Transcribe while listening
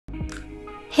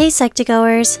Hey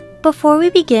Psych2Goers! Before we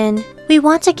begin, we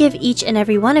want to give each and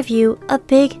every one of you a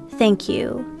big thank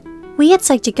you. We at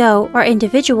Psych2Go are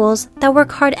individuals that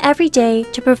work hard every day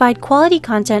to provide quality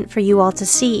content for you all to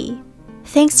see.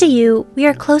 Thanks to you, we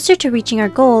are closer to reaching our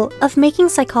goal of making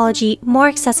psychology more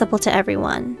accessible to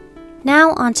everyone. Now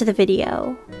onto the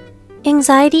video.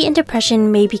 Anxiety and depression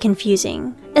may be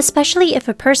confusing, especially if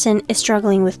a person is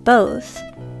struggling with both.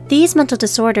 These mental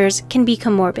disorders can be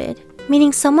co-morbid,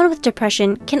 meaning someone with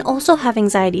depression can also have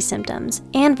anxiety symptoms,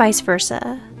 and vice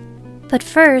versa. But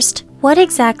first, what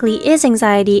exactly is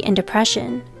anxiety and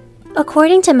depression?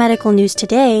 According to Medical News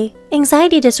Today,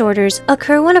 anxiety disorders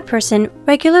occur when a person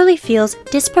regularly feels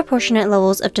disproportionate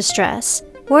levels of distress,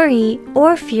 worry,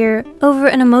 or fear over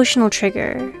an emotional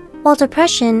trigger, while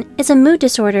depression is a mood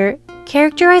disorder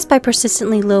characterized by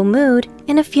persistently low mood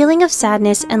and a feeling of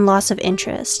sadness and loss of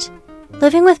interest.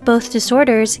 Living with both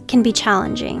disorders can be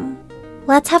challenging.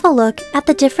 Let's have a look at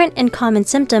the different and common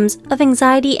symptoms of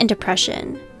anxiety and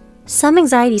depression. Some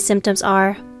anxiety symptoms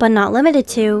are, but not limited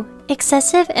to,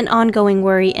 excessive and ongoing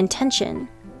worry and tension,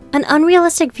 an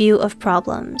unrealistic view of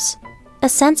problems, a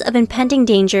sense of impending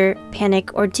danger,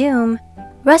 panic, or doom,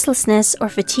 restlessness or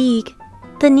fatigue,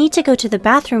 the need to go to the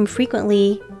bathroom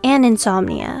frequently, and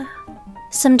insomnia.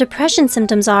 Some depression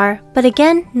symptoms are, but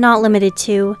again not limited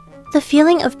to, the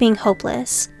feeling of being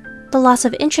hopeless, the loss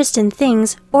of interest in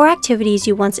things or activities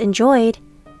you once enjoyed,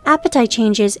 appetite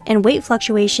changes and weight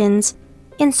fluctuations,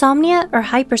 insomnia or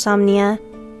hypersomnia,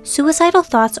 suicidal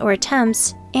thoughts or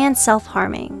attempts, and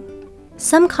self-harming.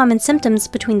 Some common symptoms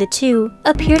between the two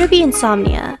appear to be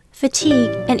insomnia,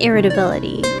 fatigue, and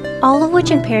irritability, all of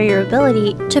which impair your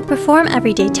ability to perform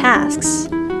everyday tasks.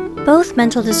 Both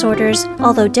mental disorders,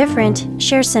 although different,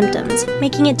 share symptoms,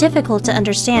 making it difficult to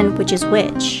understand which is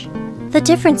which. The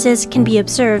differences can be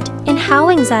observed in how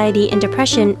anxiety and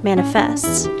depression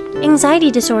manifests.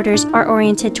 Anxiety disorders are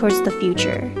oriented towards the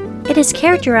future. It is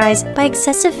characterized by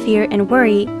excessive fear and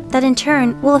worry that in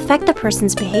turn will affect the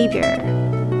person's behavior.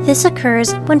 This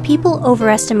occurs when people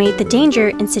overestimate the danger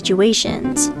in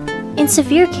situations. In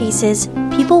severe cases,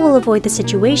 people will avoid the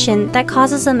situation that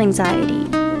causes them anxiety.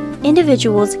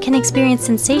 Individuals can experience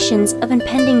sensations of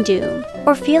impending doom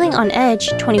or feeling on edge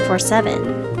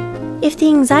 24/7. If the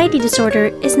anxiety disorder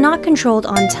is not controlled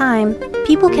on time,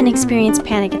 people can experience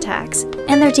panic attacks,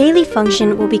 and their daily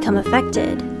function will become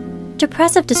affected.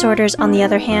 Depressive disorders, on the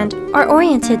other hand, are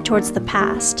oriented towards the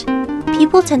past.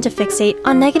 People tend to fixate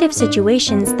on negative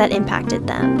situations that impacted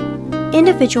them.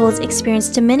 Individuals experience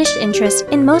diminished interest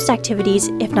in most activities,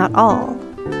 if not all.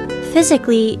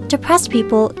 Physically, depressed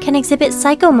people can exhibit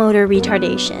psychomotor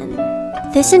retardation.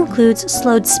 This includes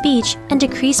slowed speech and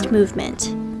decreased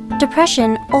movement.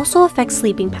 Depression also affects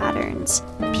sleeping patterns.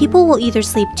 People will either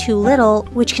sleep too little,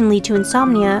 which can lead to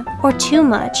insomnia, or too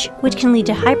much, which can lead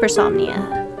to hypersomnia.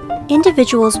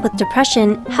 Individuals with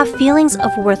depression have feelings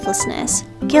of worthlessness,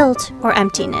 guilt, or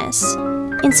emptiness.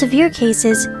 In severe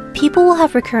cases, people will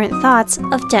have recurrent thoughts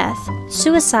of death,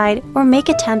 suicide, or make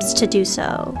attempts to do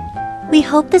so. We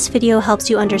hope this video helps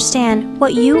you understand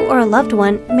what you or a loved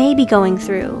one may be going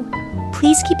through.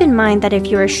 Please keep in mind that if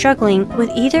you are struggling with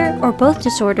either or both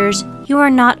disorders, you are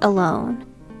not alone.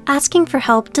 Asking for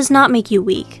help does not make you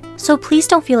weak, so please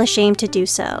don't feel ashamed to do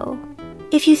so.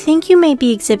 If you think you may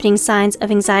be exhibiting signs of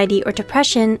anxiety or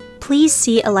depression, please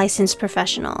see a licensed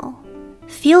professional.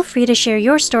 Feel free to share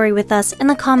your story with us in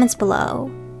the comments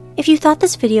below. If you thought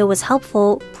this video was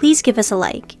helpful, please give us a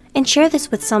like, and share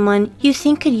this with someone you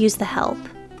think could use the help.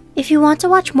 If you want to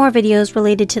watch more videos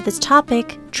related to this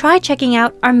topic, try checking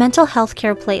out our mental health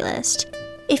care playlist.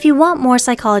 If you want more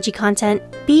psychology content,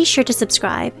 be sure to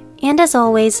subscribe. And as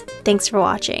always, thanks for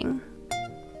watching.